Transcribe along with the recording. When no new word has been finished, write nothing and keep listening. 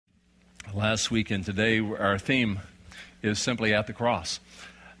last week and today, our theme is simply at the cross.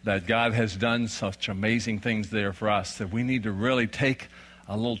 That God has done such amazing things there for us that we need to really take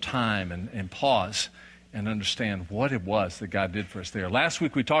a little time and pause and understand what it was that God did for us there. Last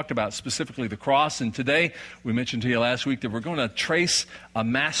week we talked about specifically the cross, and today we mentioned to you last week that we're going to trace a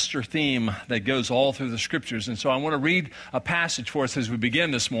master theme that goes all through the Scriptures. And so I want to read a passage for us as we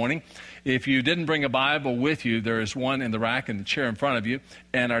begin this morning. If you didn't bring a Bible with you, there is one in the rack in the chair in front of you.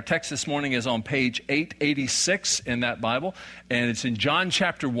 And our text this morning is on page 886 in that Bible, and it's in John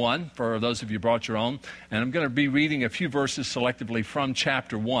chapter 1, for those of you who brought your own. And I'm going to be reading a few verses selectively from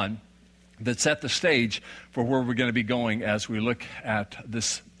chapter 1. That set the stage for where we're going to be going as we look at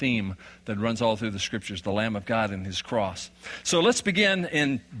this theme that runs all through the Scriptures, the Lamb of God and His cross. So let's begin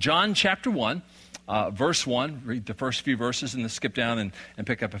in John chapter 1, verse 1. Read the first few verses and then skip down and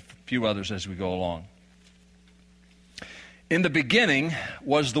pick up a few others as we go along. In the beginning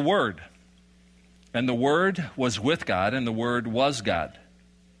was the Word, and the Word was with God, and the Word was God.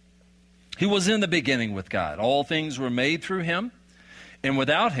 He was in the beginning with God. All things were made through Him, and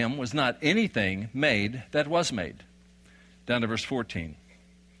without Him was not anything made that was made. Down to verse 14.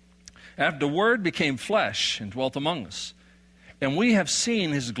 After the Word became flesh and dwelt among us, and we have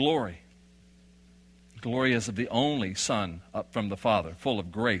seen His glory. Glory as of the only Son up from the Father, full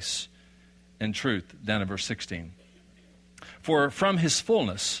of grace and truth. Down to verse 16. For from His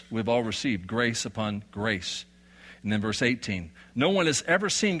fullness we've all received grace upon grace. And then verse 18. No one has ever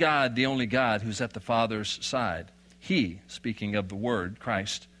seen God, the only God, who's at the Father's side. He, speaking of the Word,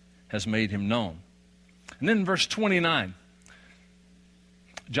 Christ, has made Him known. And then in verse 29,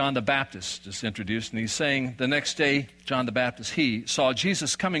 John the Baptist is introduced, and he's saying, the next day, John the Baptist, he saw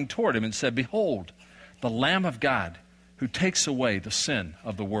Jesus coming toward him and said, Behold, the Lamb of God, who takes away the sin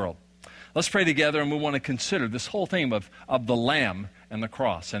of the world. Let's pray together, and we want to consider this whole theme of the Lamb and the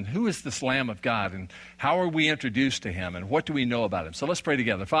cross. And who is this Lamb of God, and how are we introduced to Him, and what do we know about Him? So let's pray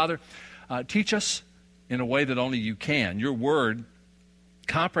together. Father, teach us in a way that only You can. Your Word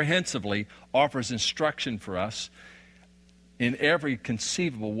comprehensively offers instruction for us in every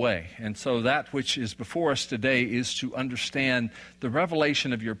conceivable way. And so that which is before us today is to understand the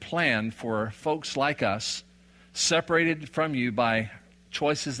revelation of Your plan for folks like us, separated from You by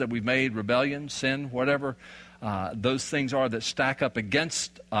choices that we've made, rebellion, sin, whatever those things are that stack up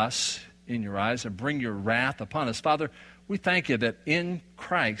against us in Your eyes and bring Your wrath upon us. Father, we thank You that in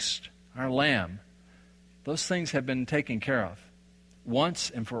Christ, our Lamb, those things have been taken care of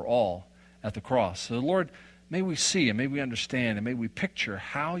once and for all at the cross. So, Lord, may we see and may we understand and may we picture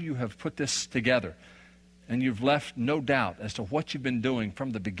how You have put this together. And You've left no doubt as to what You've been doing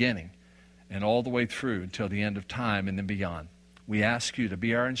from the beginning and all the way through until the end of time and then beyond. We ask You to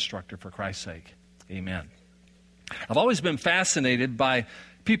be our instructor for Christ's sake. Amen. I've always been fascinated by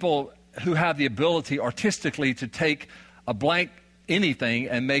people who have the ability artistically to take a blank anything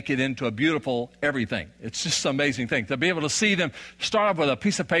and make it into a beautiful everything. It's just an amazing thing. To be able to see them start off with a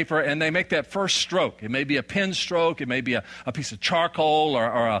piece of paper and they make that first stroke. It may be a pen stroke. It may be a piece of charcoal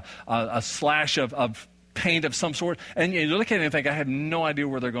or a slash of paint of some sort. And you look at it and think, I have no idea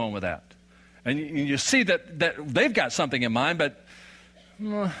where they're going with that. And you see that they've got something in mind, but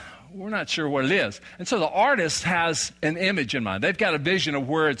we're not sure what it is. And so the artist has an image in mind. They've got a vision of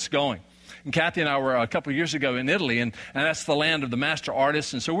where it's going. And Kathy and I were a couple of years ago in Italy, and that's the land of the master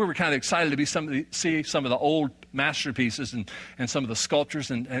artists. And so we were kind of excited to see some of the old masterpieces and some of the sculptures,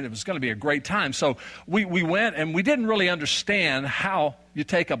 and it was going to be a great time. So we went, and we didn't really understand how you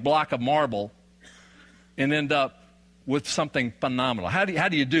take a block of marble and end up with something phenomenal. How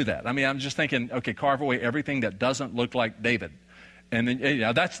do you do that? I mean, I'm just thinking, okay, carve away everything that doesn't look like David. And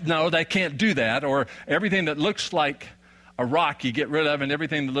then, they can't do that. Or everything that looks like a rock you get rid of, and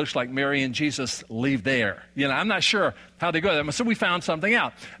everything that looks like Mary and Jesus leave there. I'm not sure how they go there. So we found something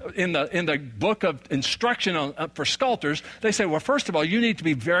out. In the book of instruction for sculptors, they say, well, first of all, you need to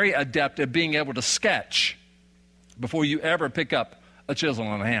be very adept at being able to sketch before you ever pick up a chisel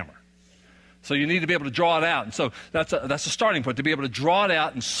and a hammer. So you need to be able to draw it out. And so that's a starting point, to be able to draw it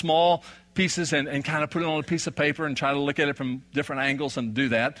out in small pieces and kind of put it on a piece of paper and try to look at it from different angles and do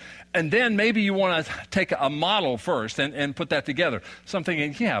that. And then maybe you want to take a model first and put that together. So I'm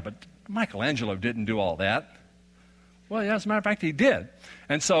thinking, yeah, but Michelangelo didn't do all that. Well, yeah, as a matter of fact, he did.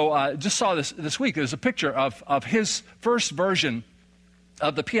 And so just saw this week. There's a picture of his first version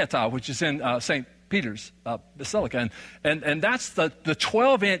of the Pietà, which is in St. Peter's Basilica. And that's the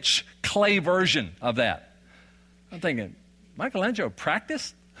 12-inch clay version of that. I'm thinking, Michelangelo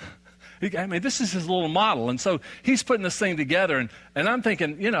practiced? I mean, this is his little model. And so he's putting this thing together. And I'm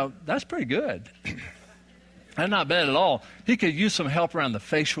thinking, that's pretty good. And not bad at all. He could use some help around the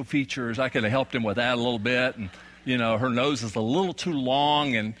facial features. I could have helped him with that a little bit. And, her nose is a little too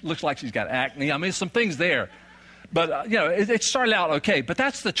long and looks like she's got acne. I mean, some things there. But, it started out okay. But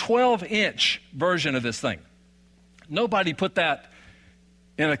that's the 12-inch version of this thing. Nobody put that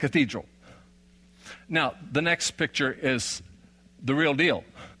in a cathedral. Now, the next picture is the real deal.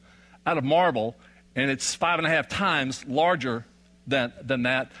 Out of marble, and it's 5.5 times larger than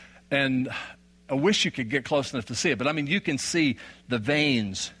that. And I wish you could get close enough to see it. But, you can see the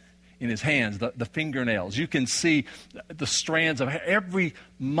veins in his hands, the fingernails. You can see the strands of every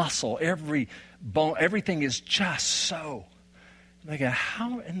muscle, every bone. Everything is just so. Like,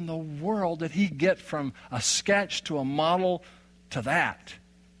 how in the world did he get from a sketch to a model to that?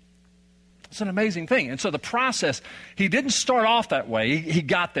 It's an amazing thing. And so the process, he didn't start off that way. He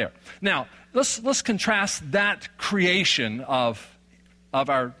got there. Now, let's contrast that creation of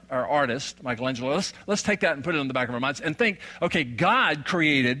our artist, Michelangelo. Let's take that and put it in the back of our minds and think, okay, God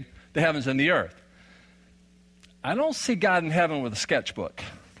created the heavens and the earth. I don't see God in heaven with a sketchbook.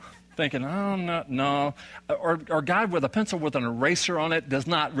 Thinking, no. Or God with a pencil with an eraser on it does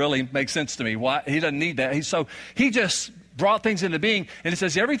not really make sense to me. Why? He doesn't need that. He just brought things into being. And it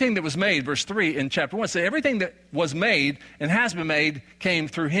says everything that was made, verse 3 in chapter 1, says everything that was made and has been made came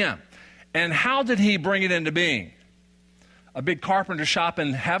through him. And how did he bring it into being? A big carpenter shop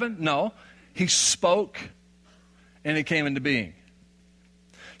in heaven? No. He spoke and it came into being.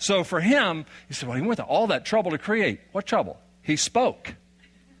 So for him, he said, well, he went to all that trouble to create. What trouble? He spoke.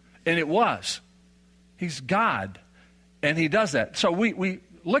 And it was. He's God, and he does that. So we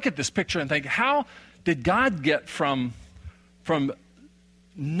look at this picture and think, how did God get from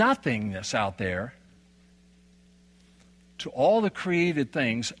nothingness out there to all the created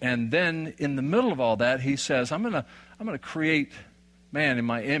things, and then in the middle of all that, he says, I'm gonna create man in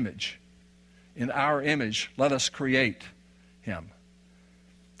my image. In our image, let us create him.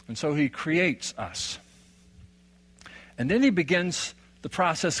 And so he creates us. And then he begins the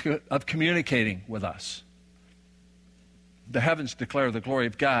process of communicating with us. The heavens declare the glory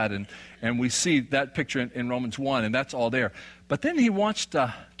of God, and we see that picture in Romans 1, and that's all there. But then he wants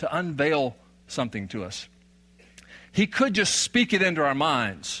to unveil something to us. He could just speak it into our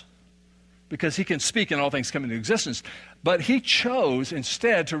minds, because he can speak and all things come into existence. But he chose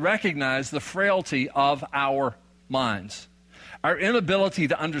instead to recognize the frailty of our minds, our inability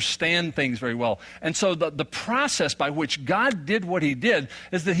to understand things very well. And so the process by which God did what he did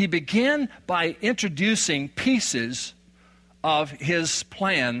is that he began by introducing pieces of his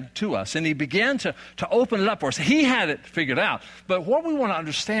plan to us. And he began to open it up for us. He had it figured out. But what we want to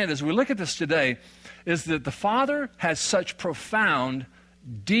understand as we look at this today is that the Father has such profound,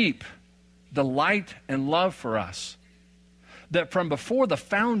 deep delight and love for us that from before the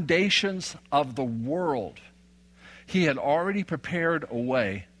foundations of the world, he had already prepared a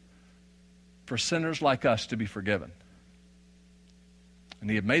way for sinners like us to be forgiven. And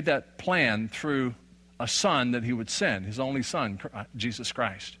he had made that plan through a son that he would send, his only son, Jesus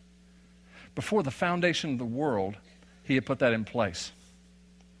Christ. Before the foundation of the world, he had put that in place.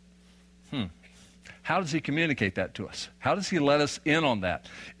 How does he communicate that to us? How does he let us in on that?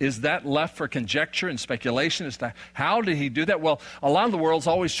 Is that left for conjecture and speculation as to how did he do that? Well, a lot of the world's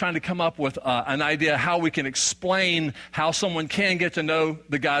always trying to come up with an idea how we can explain how someone can get to know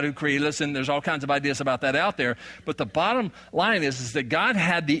the God who created us, and there's all kinds of ideas about that out there. But the bottom line is that God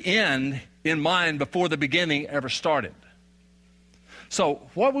had the end in mind before the beginning ever started. So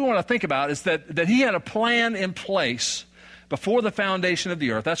what we want to think about is that he had a plan in place before the foundation of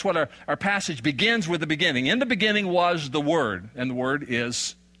the earth. That's what our passage begins with, the beginning. In the beginning was the Word, and the Word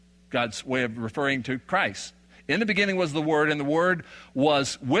is God's way of referring to Christ. In the beginning was the Word, and the Word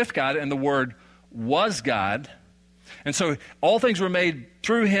was with God, and the Word was God. And so all things were made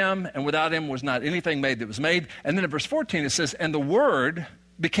through him, and without him was not anything made that was made. And then in verse 14 it says, and the Word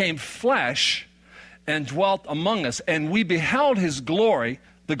became flesh and dwelt among us, and we beheld his glory.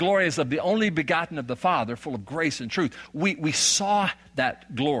 The glory is of the only begotten of the Father, full of grace and truth. We saw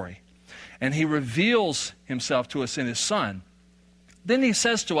that glory. And he reveals himself to us in his Son. Then he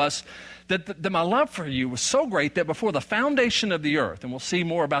says to us that my love for you was so great that before the foundation of the earth, and we'll see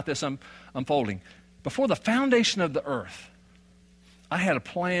more about this unfolding, before the foundation of the earth, I had a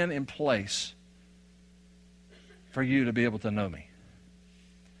plan in place for you to be able to know me,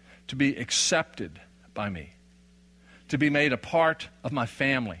 to be accepted by me, to be made a part of my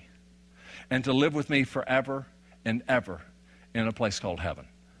family, and to live with me forever and ever in a place called heaven.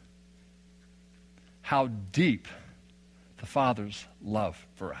 How deep the Father's love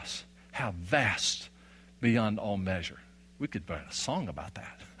for us. How vast beyond all measure. We could write a song about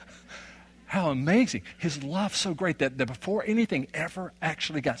that. How amazing. His love so great that before anything ever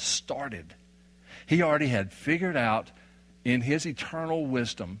actually got started, he already had figured out in his eternal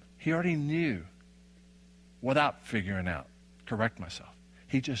wisdom, he already knew without figuring out, correct myself.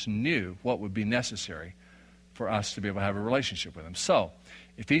 He just knew what would be necessary for us to be able to have a relationship with him. So,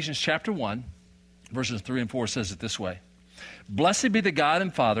 Ephesians chapter 1, verses 3 and 4 says it this way. Blessed be the God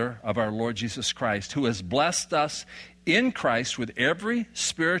and Father of our Lord Jesus Christ, who has blessed us in Christ with every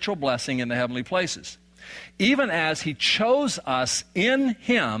spiritual blessing in the heavenly places, even as he chose us in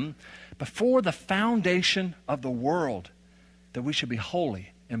him before the foundation of the world, that we should be holy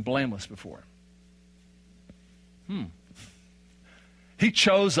and blameless before him. He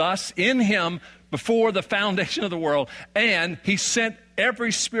chose us in him before the foundation of the world, and he sent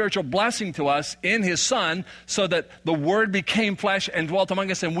every spiritual blessing to us in his Son, so that the Word became flesh and dwelt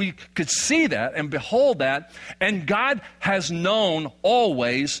among us, and we could see that and behold that. And God has known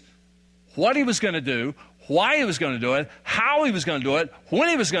always what he was going to do, why he was going to do it, how he was going to do it, when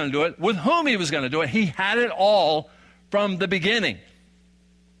he was going to do it, with whom he was going to do it. He had it all from the beginning.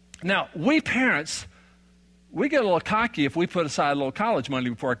 Now, we parents, we get a little cocky if we put aside a little college money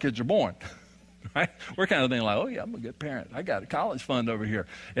before our kids are born. Right? We're kind of thinking like, oh yeah, I'm a good parent. I got a college fund over here.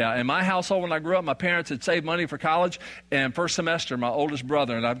 Yeah, in my household when I grew up, my parents had saved money for college. And first semester, my oldest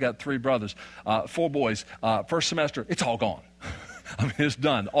brother, and I've got 3 brothers, 4 boys, first semester, it's all gone. I mean, it's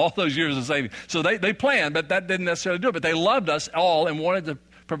done. All those years of saving. So they planned, but that didn't necessarily do it. But they loved us all and wanted to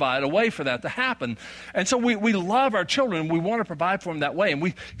provide a way for that to happen. And so we love our children. We want to provide for them that way. And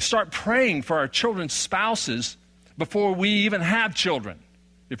we start praying for our children's spouses before we even have children,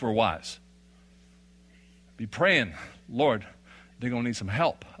 if we're wise. Be praying, Lord, they're going to need some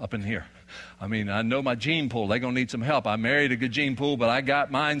help up in here. I mean, I know my gene pool. They're going to need some help. I married a good gene pool, but I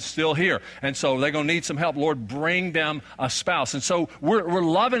got mine still here. And so they're going to need some help. Lord, bring them a spouse. And so we're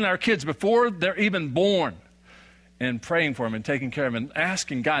loving our kids before they're even born and praying for them and taking care of them and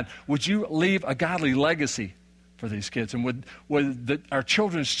asking God, would you leave a godly legacy for these kids? And would our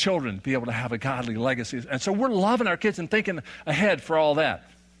children's children be able to have a godly legacy? And so we're loving our kids and thinking ahead for all that.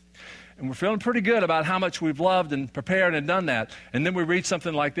 And we're feeling pretty good about how much we've loved and prepared and done that. And then we read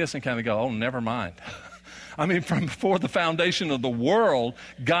something like this and kind of go, oh, never mind. I mean, from before the foundation of the world,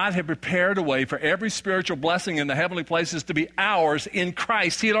 God had prepared a way for every spiritual blessing in the heavenly places to be ours in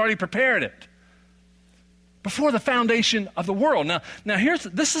Christ. He had already prepared it before the foundation of the world. Now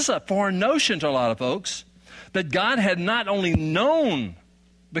this is a foreign notion to a lot of folks, that God had not only known,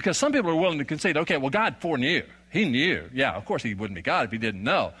 because some people are willing to concede, okay, well, God foreknew. He knew. Yeah, of course he wouldn't be God if he didn't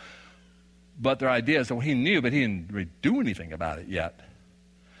know. But their idea is that he knew, but he didn't really do anything about it yet.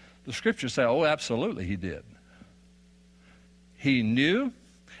 The scriptures say, oh, absolutely he did. He knew,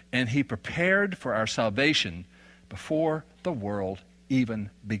 and he prepared for our salvation before the world even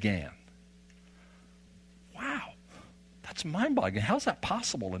began. Wow. That's mind-boggling. How's that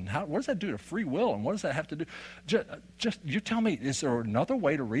possible? And what does that do to free will? And what does that have to do? Just you tell me, is there another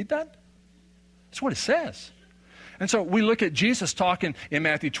way to read that? That's what it says. And so we look at Jesus talking in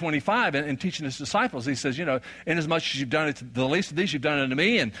Matthew 25 and teaching his disciples. He says, inasmuch as you've done it to the least of these, you've done it to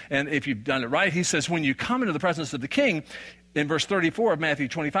me. And if you've done it right, he says, when you come into the presence of the king, in verse 34 of Matthew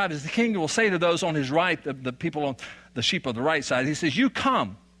 25, is the king will say to those on his right, the people on the sheep of the right side, he says, you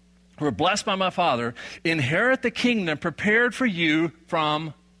come, who are blessed by my Father, inherit the kingdom prepared for you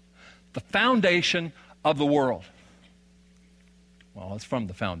from the foundation of the world. Well, it's from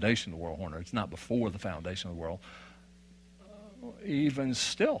the foundation of the world, Horner. It's not before the foundation of the world. Even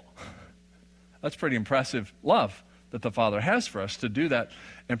still, that's pretty impressive love that the Father has for us to do that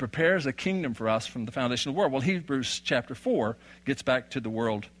and prepares a kingdom for us from the foundation of the world. Well, Hebrews chapter 4 gets back to the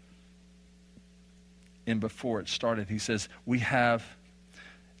world. And before it started, he says, we have,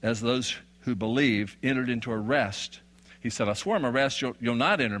 as those who believe, entered into a rest. He said, I swear my rest, you'll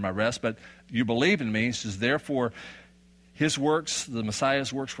not enter my rest, but you believe in me. He says, therefore, his works, the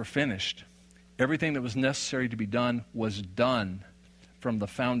Messiah's works, were finished. Everything that was necessary to be done was done from the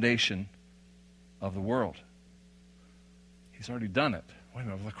foundation of the world. He's already done it. Wait a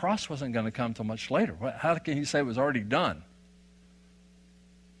minute, the cross wasn't going to come till much later. How can he say it was already done?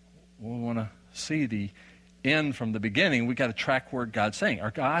 We want to see the end from the beginning. We've got to track where God's saying. Our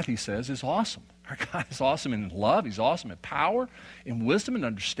God, he says, is awesome. Our God is awesome in love. He's awesome in power, in wisdom, and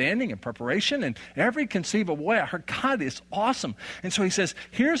understanding, and preparation, and every conceivable way. Our God is awesome. And so he says,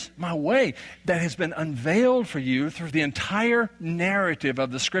 here's my way that has been unveiled for you through the entire narrative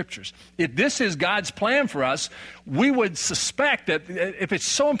of the Scriptures. If this is God's plan for us, we would suspect that if it's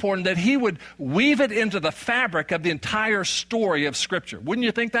so important that he would weave it into the fabric of the entire story of Scripture. Wouldn't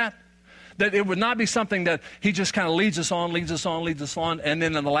you think that? That it would not be something that he just kind of leads us on, and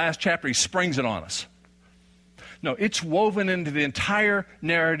then in the last chapter he springs it on us. No, it's woven into the entire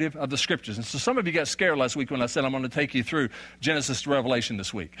narrative of the Scriptures. And so some of you got scared last week when I said I'm going to take you through Genesis to Revelation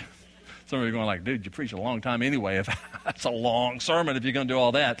this week. Some of you are going like, dude, you preach a long time anyway. If that's a long sermon if you're going to do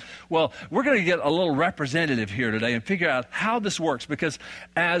all that. Well, we're going to get a little representative here today and figure out how this works. Because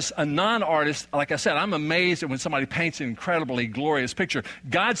as a non-artist, like I said, I'm amazed at when somebody paints an incredibly glorious picture.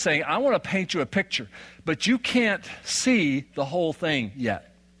 God's saying, I want to paint you a picture, but you can't see the whole thing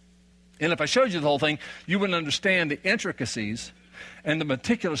yet. And if I showed you the whole thing, you wouldn't understand the intricacies and the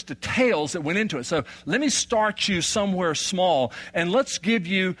meticulous details that went into it. So let me start you somewhere small, and let's give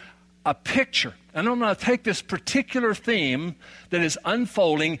you a picture. And I'm going to take this particular theme that is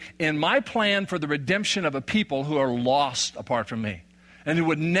unfolding in my plan for the redemption of a people who are lost apart from me and who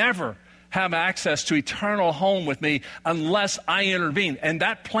would never have access to eternal home with me unless I intervene. And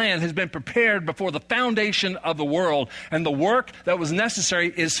that plan has been prepared before the foundation of the world. And the work that was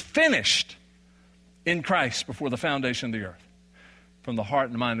necessary is finished in Christ before the foundation of the earth. From the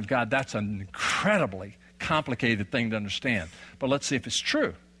heart and mind of God, that's an incredibly complicated thing to understand. But let's see if it's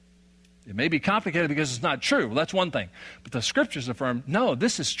true. It may be complicated because it's not true. Well, that's one thing. But the Scriptures affirm, no,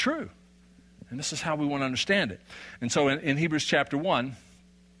 this is true. And this is how we want to understand it. And so in Hebrews chapter 1,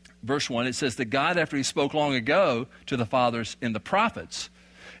 verse 1, it says that God, after he spoke long ago to the fathers in the prophets,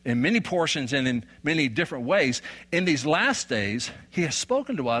 in many portions and in many different ways, in these last days, he has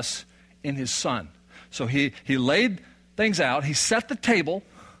spoken to us in his Son. So he laid things out. He set the table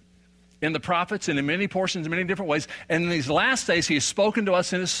in the prophets and in many portions, in many different ways. And in these last days, he has spoken to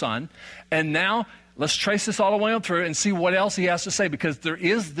us in his Son. And now, let's trace this all the way on through and see what else he has to say, because there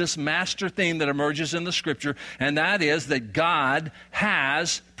is this master theme that emerges in the Scripture, and that is that God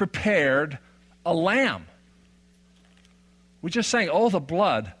has prepared a lamb. We just sang, oh, the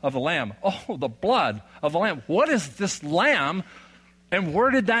blood of the lamb. Oh, the blood of the lamb. What is this lamb? And where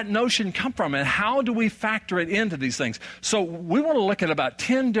did that notion come from? And how do we factor it into these things? So we want to look at about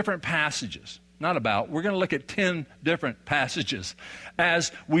 10 different passages. We're going to look at 10 different passages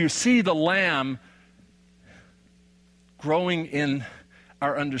as we see the lamb growing in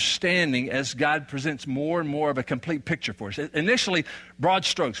our understanding as God presents more and more of a complete picture for us. Initially, broad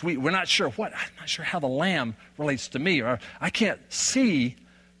strokes. We're not sure I'm not sure how the lamb relates to me, or I can't see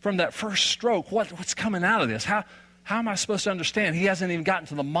from that first stroke what's coming out of this. How am I supposed to understand? He hasn't even gotten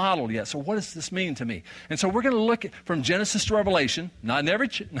to the model yet. So what does this mean to me? And so we're going to look at, from Genesis to Revelation, not in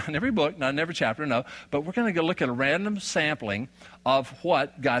every book, not in every chapter, no, but we're going to go look at a random sampling of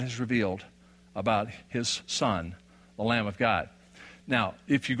what God has revealed about his Son, the Lamb of God. Now,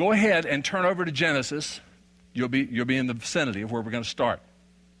 if you go ahead and turn over to Genesis, you'll be in the vicinity of where we're going to start.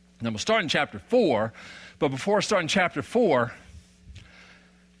 Now, we'll start in chapter 4, but before I start in chapter 4,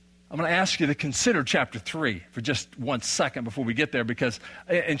 I'm going to ask you to consider chapter 3 for just 1 second before we get there, because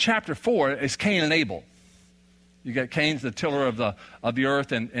in chapter 4 is Cain and Abel. You got Cain's the tiller of the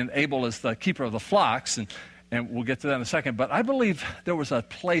earth, and Abel is the keeper of the flocks, and we'll get to that in a second. But I believe there was a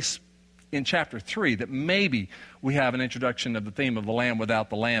place in chapter 3 that maybe we have an introduction of the theme of the lamb without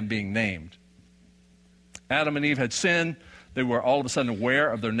the lamb being named. Adam and Eve had sinned. They were all of a sudden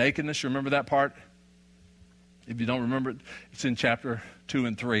aware of their nakedness. You remember that part? If you don't remember it, it's in chapter 2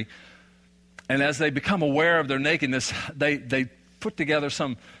 and 3. And as they become aware of their nakedness, they put together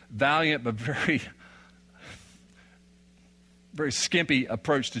some valiant but very, very skimpy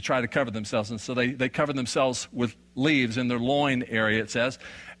approach to try to cover themselves. And so they cover themselves with leaves in their loin area, it says.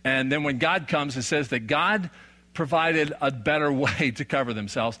 And then when God comes, it says that God provided a better way to cover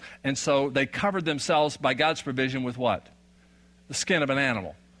themselves. And so they covered themselves by God's provision with what? The skin of an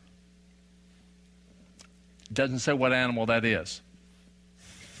animal. It doesn't say what animal that is.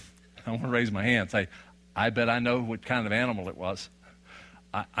 I want to raise my hand and say, I bet I know what kind of animal it was.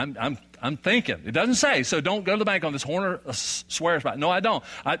 I'm thinking. It doesn't say, so don't go to the bank on this. Horner swears by it. No, I don't.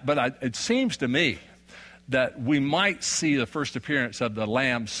 It seems to me that we might see the first appearance of the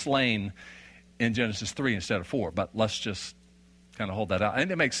lamb slain in Genesis 3 instead of 4. But let's just kind of hold that out.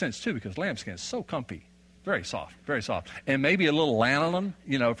 And it makes sense, too, because lambskin is so comfy. Very soft, very soft. And maybe a little lanolin,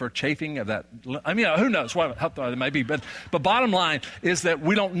 for chafing of that. I mean, who knows what it may be. But bottom line is that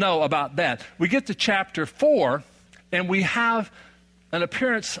we don't know about that. We get to chapter 4, and we have an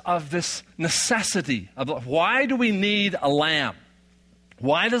appearance of this necessity. Why do we need a lamb?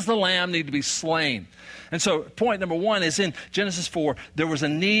 Why does the lamb need to be slain? And so point number 1 is in Genesis 4, there was a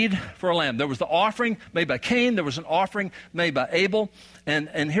need for a lamb. There was the offering made by Cain. There was an offering made by Abel.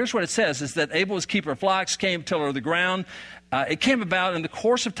 And here's what it says, is that Abel was keeper of flocks, Cain tiller of the ground. It came about in the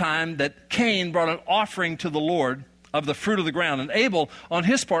course of time that Cain brought an offering to the Lord of the fruit of the ground. And Abel, on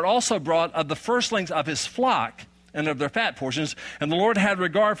his part, also brought of the firstlings of his flock and of their fat portions. And the Lord had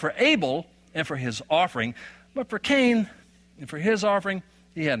regard for Abel and for his offering, but for Cain and for his offering,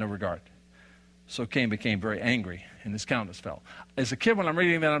 he had no regard. So Cain became very angry, and his countenance fell. As a kid, when I'm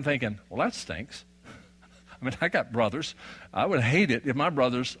reading that, I'm thinking, well, that stinks. I mean, I got brothers. I would hate it if my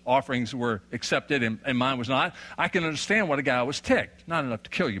brother's offerings were accepted and mine was not. I can understand why the guy was ticked. Not enough to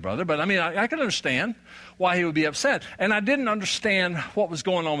kill you, brother, but I mean, I can understand why he would be upset. And I didn't understand what was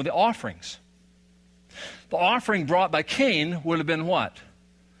going on with the offerings. The offering brought by Cain would have been what?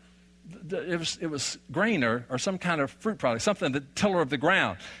 It was grain or some kind of fruit product, something, the tiller of the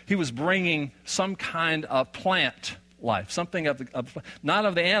ground. He was bringing some kind of plant life, something not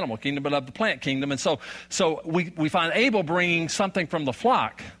of the animal kingdom, but of the plant kingdom. And so we find Abel bringing something from the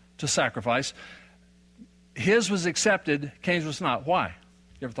flock to sacrifice. His was accepted, Cain's was not. Why?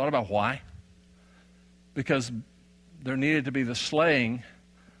 You ever thought about why? Because there needed to be the slaying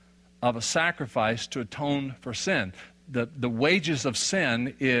of a sacrifice to atone for sin. The wages of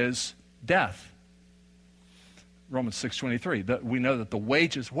sin is death. Romans 6:23. We know that the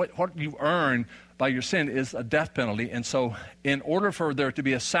wages, what you earn by your sin, is a death penalty. And so in order for there to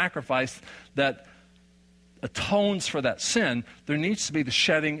be a sacrifice that atones for that sin, there needs to be the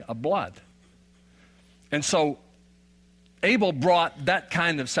shedding of blood. And so Abel brought that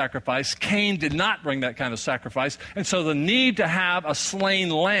kind of sacrifice. Cain did not bring that kind of sacrifice. And so the need to have a slain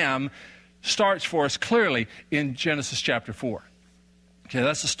lamb starts for us clearly in Genesis chapter 4. Okay,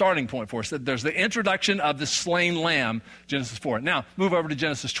 that's the starting point for us. There's the introduction of the slain lamb, Genesis 4. Now, move over to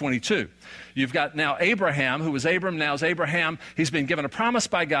Genesis 22. You've got now Abraham, who was Abram, now is Abraham. He's been given a promise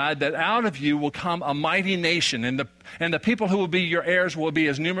by God that out of you will come a mighty nation, and the people who will be your heirs will be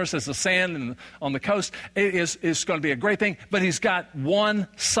as numerous as the sand on the coast. It is going to be a great thing, but he's got one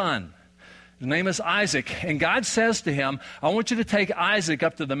son. His name is Isaac, and God says to him, I want you to take Isaac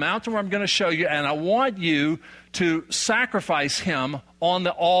up to the mountain where I'm going to show you, and I want you to sacrifice him on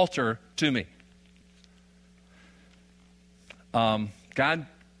the altar to me. God,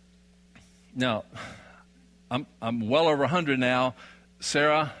 now, I'm well over 100 now.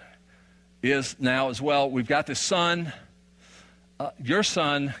 Sarah is now as well. We've got this son, your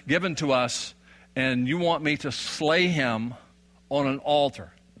son, given to us, and you want me to slay him on an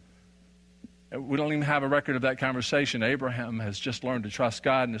altar. We don't even have a record of that conversation. Abraham has just learned to trust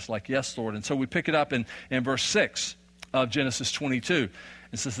God, and it's like, yes, Lord. And so we pick it up in verse 6 of Genesis 22.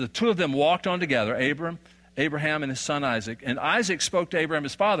 It says, the two of them walked on together, Abraham and his son Isaac. And Isaac spoke to Abraham,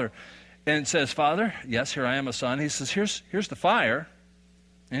 his father, and says, Father, yes, here I am, a son. He says, here's the fire,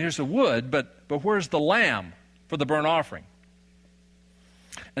 and here's the wood, but where's the lamb for the burnt offering?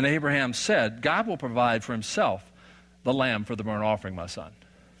 And Abraham said, God will provide for himself the lamb for the burnt offering, my son.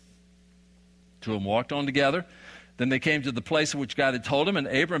 Two of them walked on together. Then they came to the place of which God had told him, and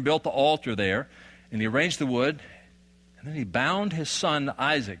Abram built the altar there, and he arranged the wood, and then he bound his son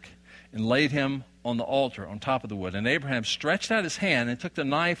Isaac and laid him on the altar on top of the wood. And Abraham stretched out his hand and took the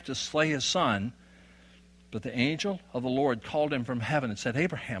knife to slay his son. But the angel of the Lord called him from heaven and said,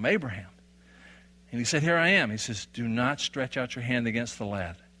 Abraham, Abraham. And he said, here I am. He says, do not stretch out your hand against the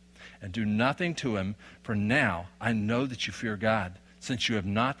lad, and do nothing to him, for now I know that you fear God, since you have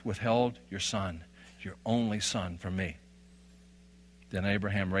not withheld your son, your only son, from me. Then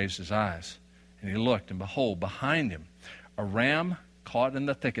Abraham raised his eyes, and he looked, and behold, behind him, a ram caught in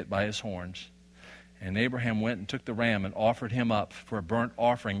the thicket by his horns. And Abraham went and took the ram and offered him up for a burnt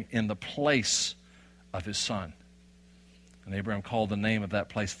offering in the place of his son. And Abraham called the name of that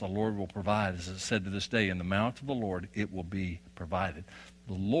place, the Lord will provide. As it said to this day, in the mount of the Lord it will be provided.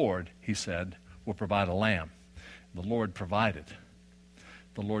 The Lord, he said, will provide a lamb. The Lord provided.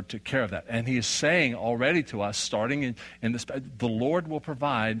 The Lord took care of that. And he is saying already to us, starting in this, the Lord will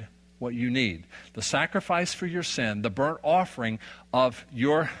provide what you need. The sacrifice for your sin, the burnt offering of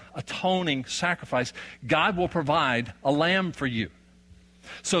your atoning sacrifice, God will provide a lamb for you.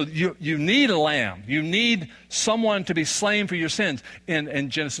 So you need a lamb. You need someone to be slain for your sins in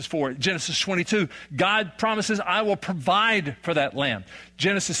Genesis 4. Genesis 22, God promises, I will provide for that lamb.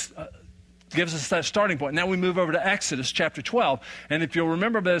 Genesis gives us that starting point. Now we move over to Exodus chapter 12. And if you'll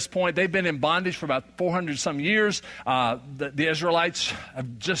remember by this point, they've been in bondage for about 400 some years. The Israelites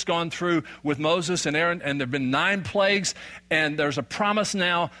have just gone through with Moses and Aaron, and there have been 9 plagues. And there's a promise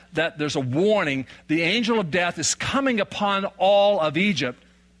now that there's a warning. The angel of death is coming upon all of Egypt.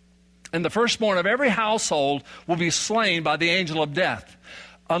 And the firstborn of every household will be slain by the angel of death.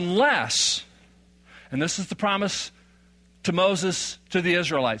 Unless, and this is the promise to Moses, to the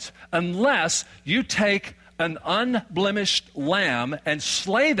Israelites, unless you take an unblemished lamb and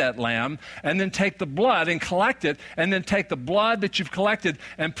slay that lamb, and then take the blood and collect it, and then take the blood that you've collected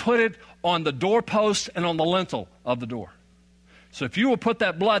and put it on the doorpost and on the lintel of the door. So if you will put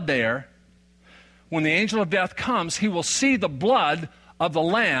that blood there, when the angel of death comes, he will see the blood of the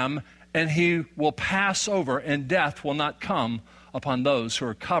lamb, and he will pass over, and death will not come upon those who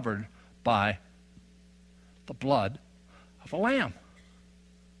are covered by the blood of the lamb.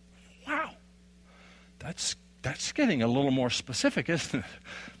 Wow. That's getting a little more specific, isn't it?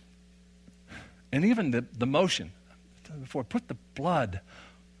 And even the motion. Before, put the blood,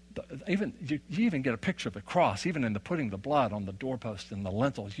 you even get a picture of the cross, even in the putting the blood on the doorpost and the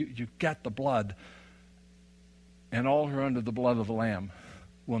lintels. You get the blood, and all who are under the blood of the Lamb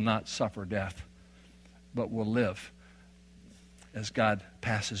will not suffer death, but will live as God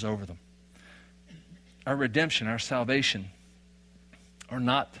passes over them. Our redemption, our salvation, are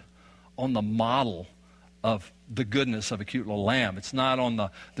not on the model of the goodness of a cute little lamb. It's not on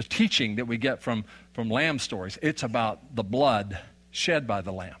the teaching that we get from lamb stories. It's about the blood shed by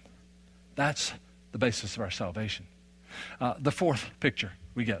the lamb. That's the basis of our salvation. The fourth picture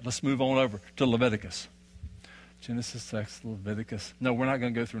we get. Let's move on over to Leviticus. Genesis, Exodus, Leviticus. No, we're not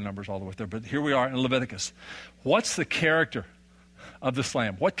going to go through Numbers all the way through, but here we are in Leviticus. What's the character of this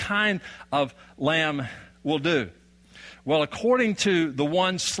lamb? What kind of lamb will do? Well, according to the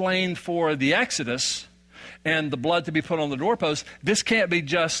one slain for the Exodus and the blood to be put on the doorpost, this can't be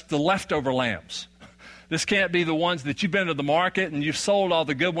just the leftover lambs. This can't be the ones that you've been to the market and you've sold all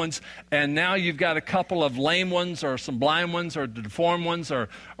the good ones, and now you've got a couple of lame ones or some blind ones or the deformed ones or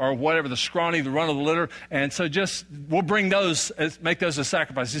whatever, the scrawny, the run of the litter, and so we'll bring those, make those as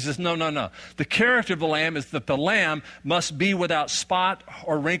sacrifices. He says, no. The character of the lamb is that the lamb must be without spot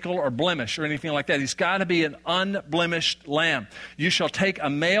or wrinkle or blemish or anything like that. He's got to be an unblemished lamb. You shall take a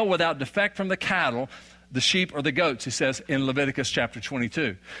male without defect from the cattle, the sheep or the goats, he says in Leviticus chapter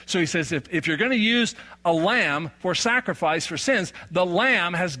 22. So he says if you're going to use a lamb for sacrifice for sins, the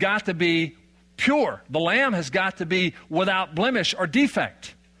lamb has got to be pure. The lamb has got to be without blemish or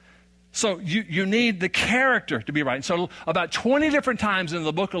defect. So you need the character to be right. So about 20 different times in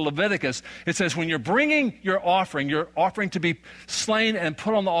the book of Leviticus, it says when you're bringing your offering to be slain and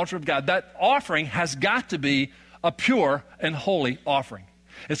put on the altar of God, that offering has got to be a pure and holy offering.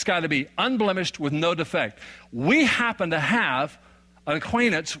 It's got to be unblemished with no defect. We happen to have an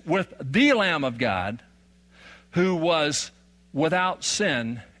acquaintance with the Lamb of God who was without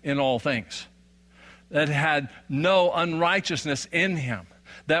sin in all things, that had no unrighteousness in him,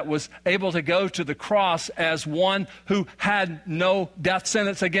 that was able to go to the cross as one who had no death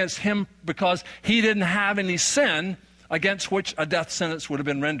sentence against him because he didn't have any sin against which a death sentence would have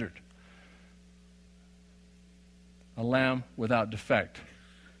been rendered. A lamb without defect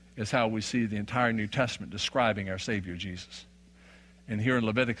is how we see the entire New Testament describing our Savior Jesus. And here in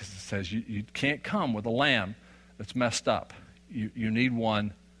Leviticus it says you can't come with a lamb that's messed up. You need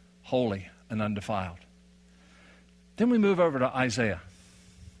one holy and undefiled. Then we move over to Isaiah.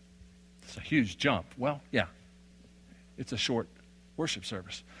 It's a huge jump. Well, yeah, it's a short worship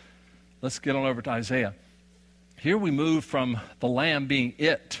service. Let's get on over to Isaiah. Here we move from the lamb being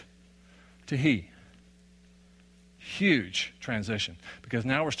it to he. Huge transition, because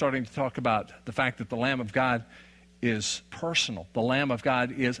now we're starting to talk about the fact that the Lamb of God is personal. The Lamb of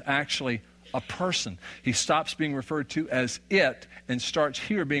God is actually a person. He stops being referred to as it and starts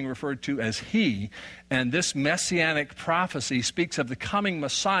here being referred to as he. And this messianic prophecy speaks of the coming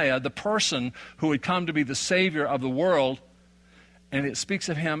Messiah, the person who would come to be the Savior of the world. And it speaks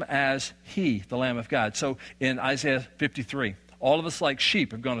of him as he, the Lamb of God. So in Isaiah 53, all of us like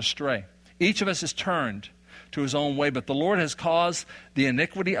sheep have gone astray. Each of us is turned to his own way, but the Lord has caused the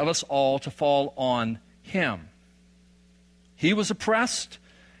iniquity of us all to fall on him. He was oppressed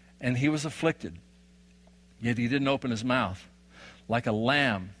and he was afflicted, yet he didn't open his mouth. Like a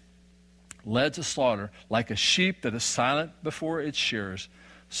lamb led to slaughter, like a sheep that is silent before its shearers,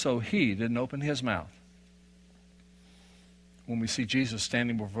 so he didn't open his mouth. When we see Jesus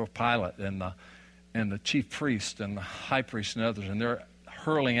standing before Pilate and the chief priest and the high priest and others, and they're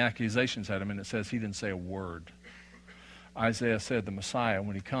hurling accusations at him, and it says he didn't say a word. Isaiah said the Messiah,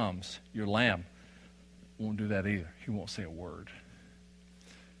 when he comes, your lamb, won't do that either. He won't say a word.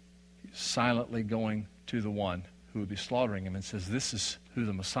 He's silently going to the one who would be slaughtering him and says, this is who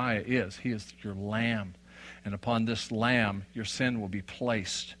the Messiah is. He is your lamb. And upon this lamb, your sin will be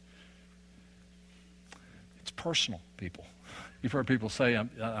placed. It's personal, people. You've heard people say,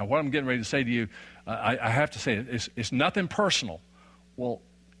 what I'm getting ready to say to you, I have to say it, it's nothing personal. Well,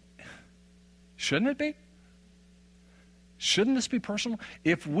 shouldn't it be? Shouldn't this be personal?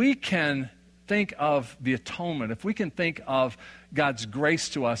 If we can think of the atonement, if we can think of God's grace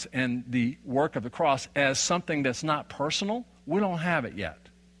to us and the work of the cross as something that's not personal, we don't have it yet.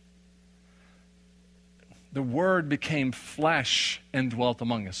 The Word became flesh and dwelt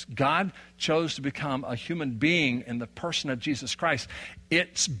among us. God chose to become a human being in the person of Jesus Christ.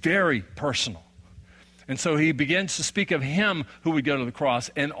 It's very personal. And so he begins to speak of him who would go to the cross.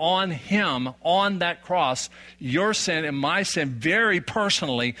 And on him, on that cross, your sin and my sin very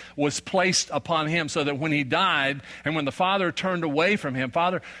personally was placed upon him, so that when he died and when the Father turned away from him,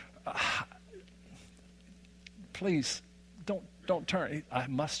 Father, please don't turn. I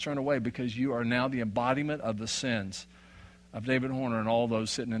must turn away because you are now the embodiment of the sins of David Horner and all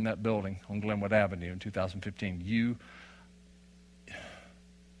those sitting in that building on Glenwood Avenue in 2015. I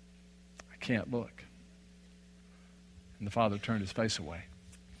can't look. And the Father turned his face away.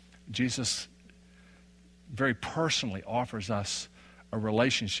 Jesus very personally offers us a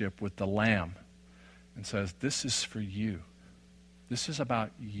relationship with the Lamb and says, this is for you. This is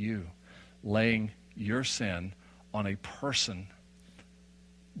about you laying your sin on a person.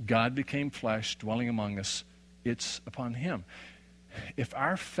 God became flesh, dwelling among us. It's upon him. If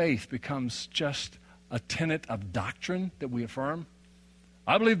our faith becomes just a tenet of doctrine that we affirm,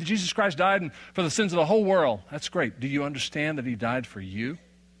 I believe that Jesus Christ died for the sins of the whole world. That's great. Do you understand that he died for you?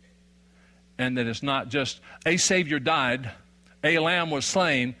 And that it's not just a Savior died, a Lamb was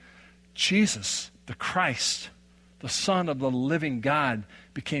slain. Jesus, the Christ, the Son of the living God,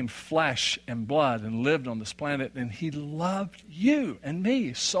 became flesh and blood and lived on this planet, and he loved you and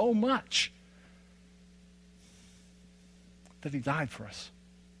me so much that he died for us.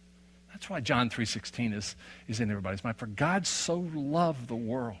 That's why John 3:16 is in everybody's mind. For God so loved the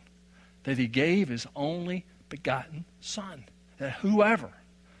world that he gave his only begotten Son, that whoever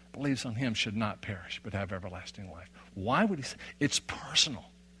believes on him should not perish but have everlasting life. Why would he say? It's personal.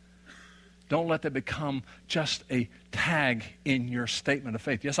 Don't let that become just a tag in your statement of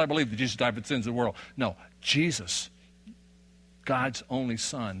faith. Yes, I believe that Jesus died for the sins of the world. No, Jesus, God's only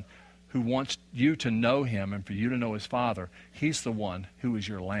Son, who wants you to know him and for you to know his Father, he's the one who is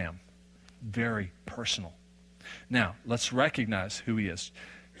your Lamb. Very personal. Now, let's recognize who he is.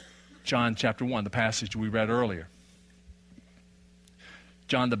 John chapter 1, the passage we read earlier.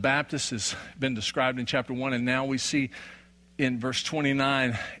 John the Baptist has been described in chapter 1, and now we see in verse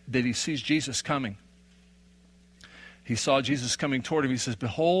 29 that he sees Jesus coming. He saw Jesus coming toward him. He says,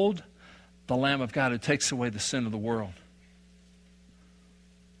 behold, the Lamb of God who takes away the sin of the world.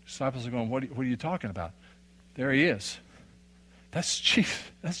 Disciples are going, what are you talking about? There he is. That's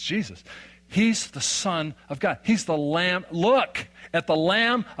Jesus. He's the Son of God. He's the Lamb. Look at the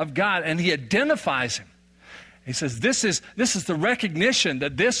Lamb of God, and he identifies him. He says, this is the recognition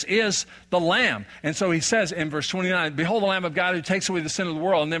that this is the Lamb. And so he says in verse 29, behold the Lamb of God who takes away the sin of the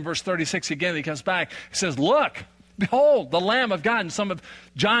world. And then verse 36 again, he comes back. He says, look, behold the Lamb of God. And some of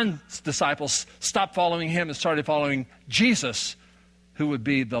John's disciples stopped following him and started following Jesus, who would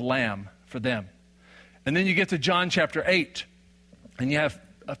be the Lamb for them. And then you get to John chapter 8, and you have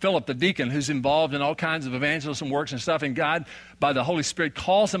Philip the deacon, who's involved in all kinds of evangelism works and stuff, and God, by the Holy Spirit,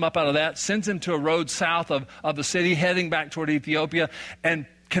 calls him up out of that, sends him to a road south of the city, heading back toward Ethiopia, and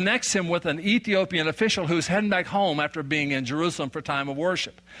connects him with an Ethiopian official who's heading back home after being in Jerusalem for time of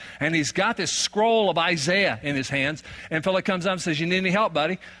worship. And he's got this scroll of Isaiah in his hands, and Philip comes up and says, you need any help,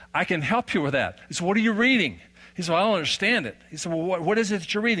 buddy? I can help you with that. He said, what are you reading? He said, well, I don't understand it. He said, well, what is it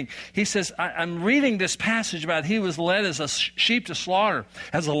that you're reading? He says, I'm reading this passage about he was led as a sheep to slaughter,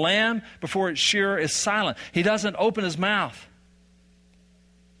 as a lamb before its shearer is silent. He doesn't open his mouth.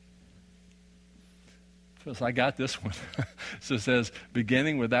 So I got this one. So it says,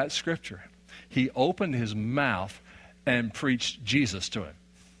 beginning with that scripture, he opened his mouth and preached Jesus to him.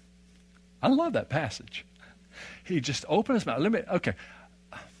 I love that passage. He just opened his mouth.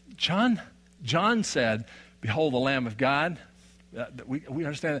 John said, behold the Lamb of God. We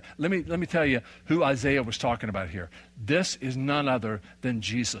understand that. Let me tell you who Isaiah was talking about here. This is none other than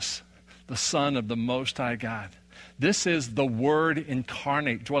Jesus, the Son of the Most High God. This is the Word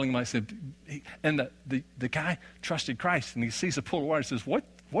incarnate dwelling among us. And the guy trusted Christ, and he sees a pool of water and says,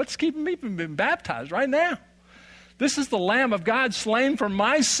 what's keeping me from being baptized right now? This is the Lamb of God slain for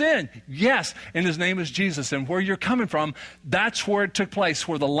my sin. Yes, and his name is Jesus. And where you're coming from, that's where it took place,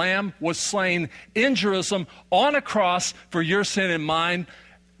 where the Lamb was slain in Jerusalem on a cross for your sin and mine.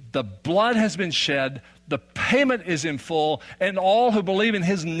 The blood has been shed. The payment is in full. And all who believe in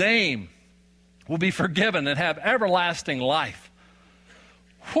his name will be forgiven and have everlasting life.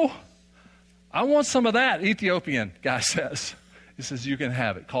 Whew. I want some of that, Ethiopian guy says. He says, you can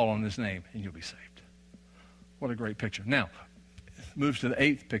have it. Call on his name and you'll be saved. What a great picture. Now, moves to the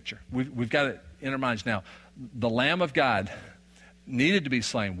 8th picture. We've got it in our minds now. The Lamb of God needed to be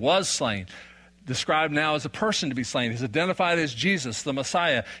slain, was slain, described now as a person to be slain. He's identified as Jesus, the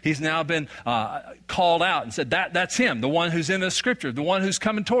Messiah. He's now been called out and said, that's him, the one who's in the Scripture, the one who's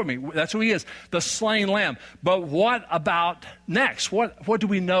coming toward me. That's who he is, the slain Lamb. But what about next? What do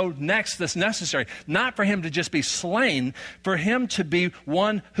we know next that's necessary? Not for him to just be slain, for him to be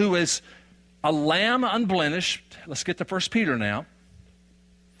one who is a lamb unblemished. Let's get to 1 Peter now.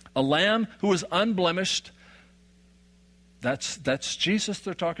 A lamb who is unblemished. That's Jesus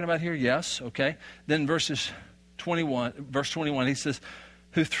they're talking about here, yes, okay. Then verse 21, he says,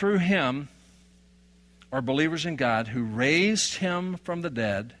 who through him are believers in God, who raised him from the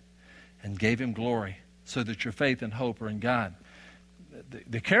dead and gave him glory, so that your faith and hope are in God.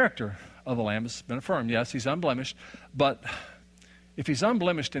 The character of the Lamb has been affirmed. Yes, he's unblemished, but if he's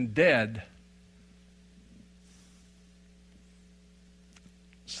unblemished and dead,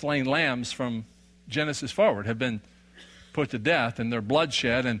 slain lambs from Genesis forward have been put to death and their blood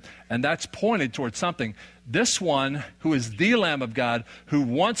shed, and that's pointed towards something. This one, who is the Lamb of God, who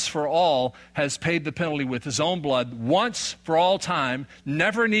once for all has paid the penalty with his own blood, once for all time,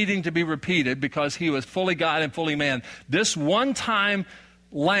 never needing to be repeated because he was fully God and fully man. This one-time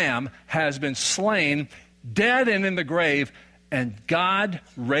Lamb has been slain, dead and in the grave, and God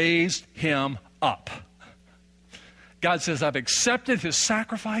raised him up. God says, I've accepted his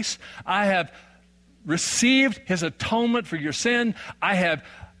sacrifice. I have received his atonement for your sin. I have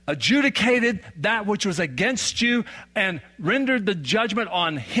adjudicated that which was against you and rendered the judgment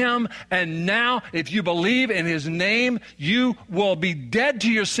on him. And now, if you believe in his name, you will be dead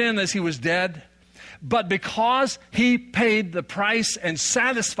to your sin as he was dead. But because he paid the price and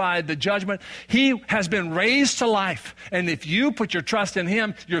satisfied the judgment, he has been raised to life. And if you put your trust in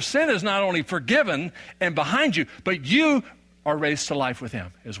him, your sin is not only forgiven and behind you, but you are raised to life with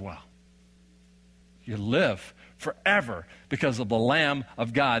him as well. You live forever because of the Lamb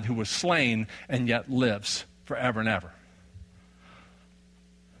of God who was slain and yet lives forever and ever.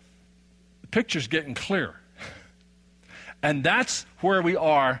 The picture's getting clearer. And that's where we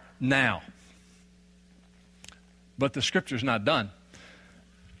are now. But the Scripture's not done.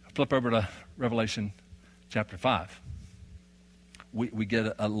 Flip over to Revelation chapter 5. We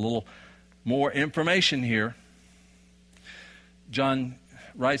get a little more information here. John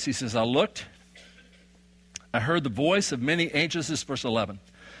writes, he says, I looked, I heard the voice of many angels. This is verse 11.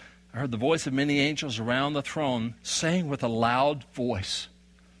 I heard the voice of many angels around the throne saying with a loud voice,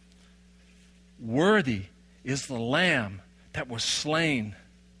 worthy is the Lamb that was slain.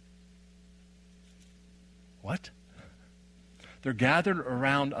 What? They're gathered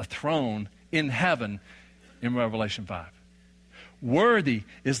around a throne in heaven in Revelation 5. Worthy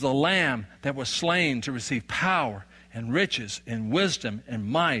is the Lamb that was slain to receive power and riches and wisdom and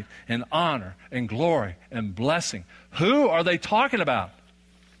might and honor and glory and blessing. Who are they talking about?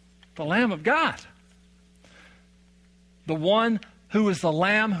 The Lamb of God. The one who is the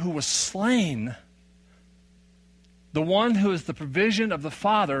Lamb who was slain. The one who is the provision of the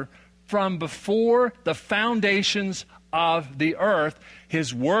Father from before the foundations of the earth.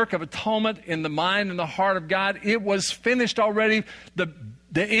 His work of atonement in the mind and the heart of God, it was finished already.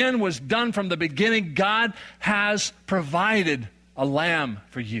 The end was done from the beginning. God has provided a lamb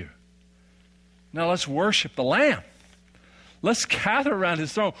for you. Now let's worship the Lamb. Let's gather around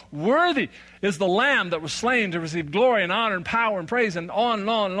his throne. Worthy is the Lamb that was slain to receive glory and honor and power and praise, and on and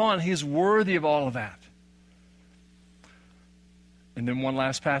on and on. He's worthy of all of that. And then one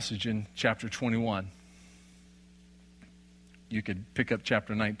last passage in chapter 21. You could pick up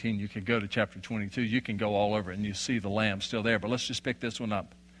chapter 19. You could go to chapter 22. You can go all over it and you see the Lamb still there. But let's just pick this one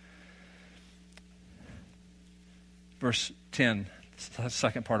up. Verse 10, the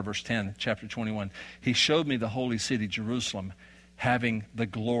second part of verse 10, chapter 21. He showed me the holy city, Jerusalem, having the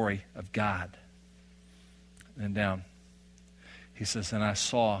glory of God. And then down, he says, and I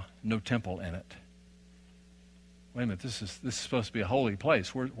saw no temple in it. Wait a minute, this is supposed to be a holy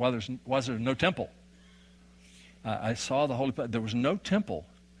place. Why is there no temple? I saw the holy place. There was no temple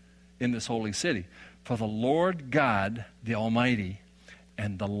in this holy city. For the Lord God, the Almighty,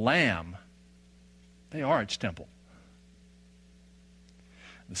 and the Lamb, they are its temple.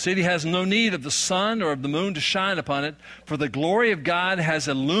 The city has no need of the sun or of the moon to shine upon it, for the glory of God has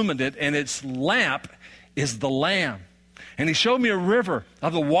illumined it, and its lamp is the Lamb. And he showed me a river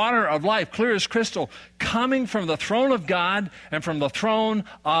of the water of life, clear as crystal, coming from the throne of God and from the throne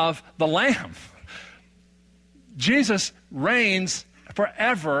of the Lamb. Jesus reigns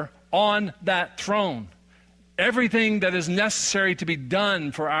forever on that throne. Everything that is necessary to be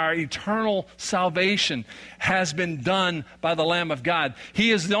done for our eternal salvation has been done by the Lamb of God. He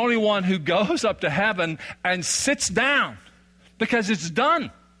is the only one who goes up to heaven and sits down because it's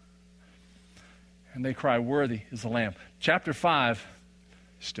done. And they cry, "Worthy is the Lamb." Chapter 5,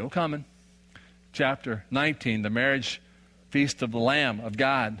 still coming. Chapter 19, the marriage feast of the Lamb of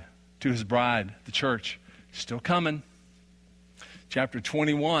God to his bride, the church, still coming. Chapter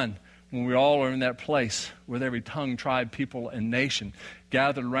 21, when we all are in that place with every tongue, tribe, people, and nation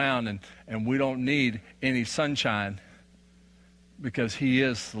gathered around, and we don't need any sunshine because he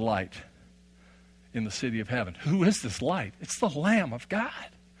is the light in the city of heaven. Who is this light? It's the Lamb of God.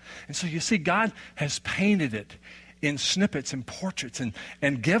 And so you see, God has painted it in snippets and portraits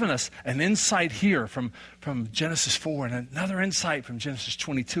and given us an insight here from Genesis 4 and another insight from Genesis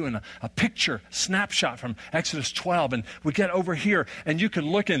 22 and a picture, snapshot from Exodus 12. And we get over here and you could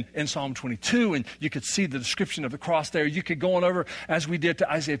look in Psalm 22 and you could see the description of the cross there. You could go on over, as we did,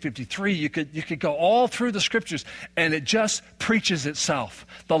 to Isaiah 53. You could go all through the scriptures and it just preaches itself.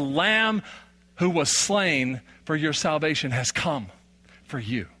 The Lamb who was slain for your salvation has come for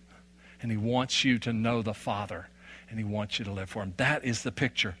you. And he wants you to know the Father. And he wants you to live for him. That is the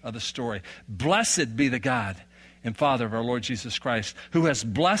picture of the story. Blessed be the God and Father of our Lord Jesus Christ, who has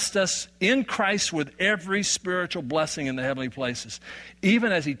blessed us in Christ with every spiritual blessing in the heavenly places,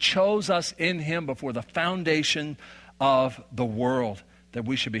 even as he chose us in him before the foundation of the world, that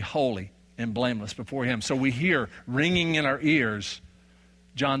we should be holy and blameless before him. So we hear ringing in our ears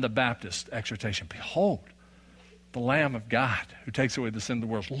John the Baptist's exhortation. Behold, the Lamb of God who takes away the sin of the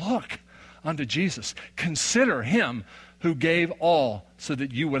world. Look unto Jesus. Consider him who gave all so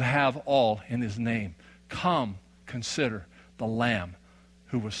that you would have all in his name. Come, consider the Lamb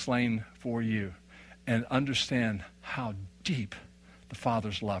who was slain for you and understand how deep the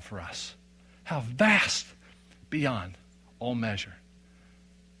Father's love for us. How vast beyond all measure.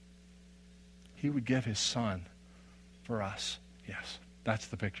 He would give his Son for us. Yes, that's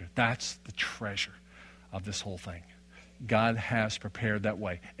the picture. That's the treasure of this whole thing. God has prepared that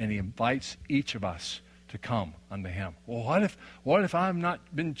way, and he invites each of us to come unto him. Well, what if I've not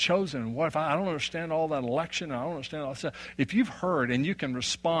been chosen? What if I don't understand all that election? I don't understand all that stuff. If you've heard and you can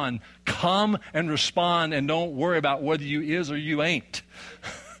respond, come and respond, and don't worry about whether you is or you ain't.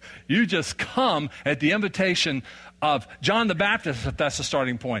 You just come at the invitation of John the Baptist, if that's the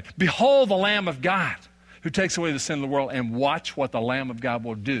starting point. Behold the Lamb of God who takes away the sin of the world, and watch what the Lamb of God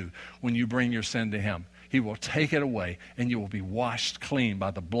will do when you bring your sin to him. He will take it away, and you will be washed clean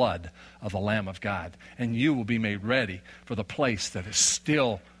by the blood of the Lamb of God. And you will be made ready for the place that is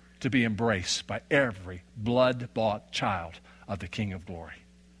still to be embraced by every blood-bought child of the King of Glory.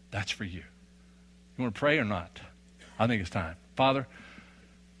 That's for you. You want to pray or not? I think it's time. Father,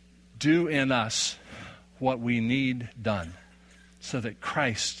 do in us what we need done so that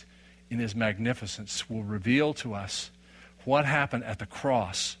Christ in his magnificence will reveal to us what happened at the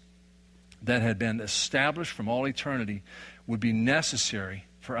cross that had been established from all eternity would be necessary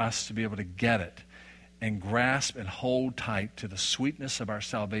for us to be able to get it and grasp and hold tight to the sweetness of our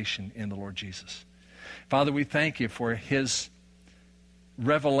salvation in the Lord Jesus. Father, we thank you for his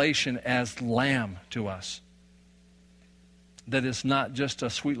revelation as Lamb to us. That is not just a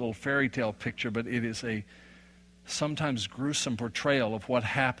sweet little fairy tale picture, but it is a sometimes gruesome portrayal of what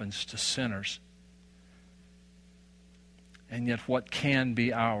happens to sinners. And yet what can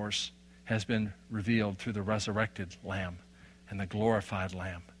be ours has been revealed through the resurrected Lamb and the glorified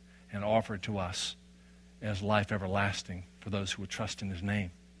Lamb and offered to us as life everlasting for those who would trust in his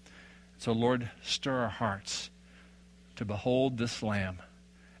name. So, Lord, stir our hearts to behold this Lamb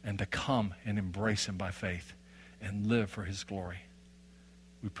and to come and embrace him by faith and live for his glory.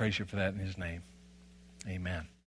 We praise you for that in his name. Amen.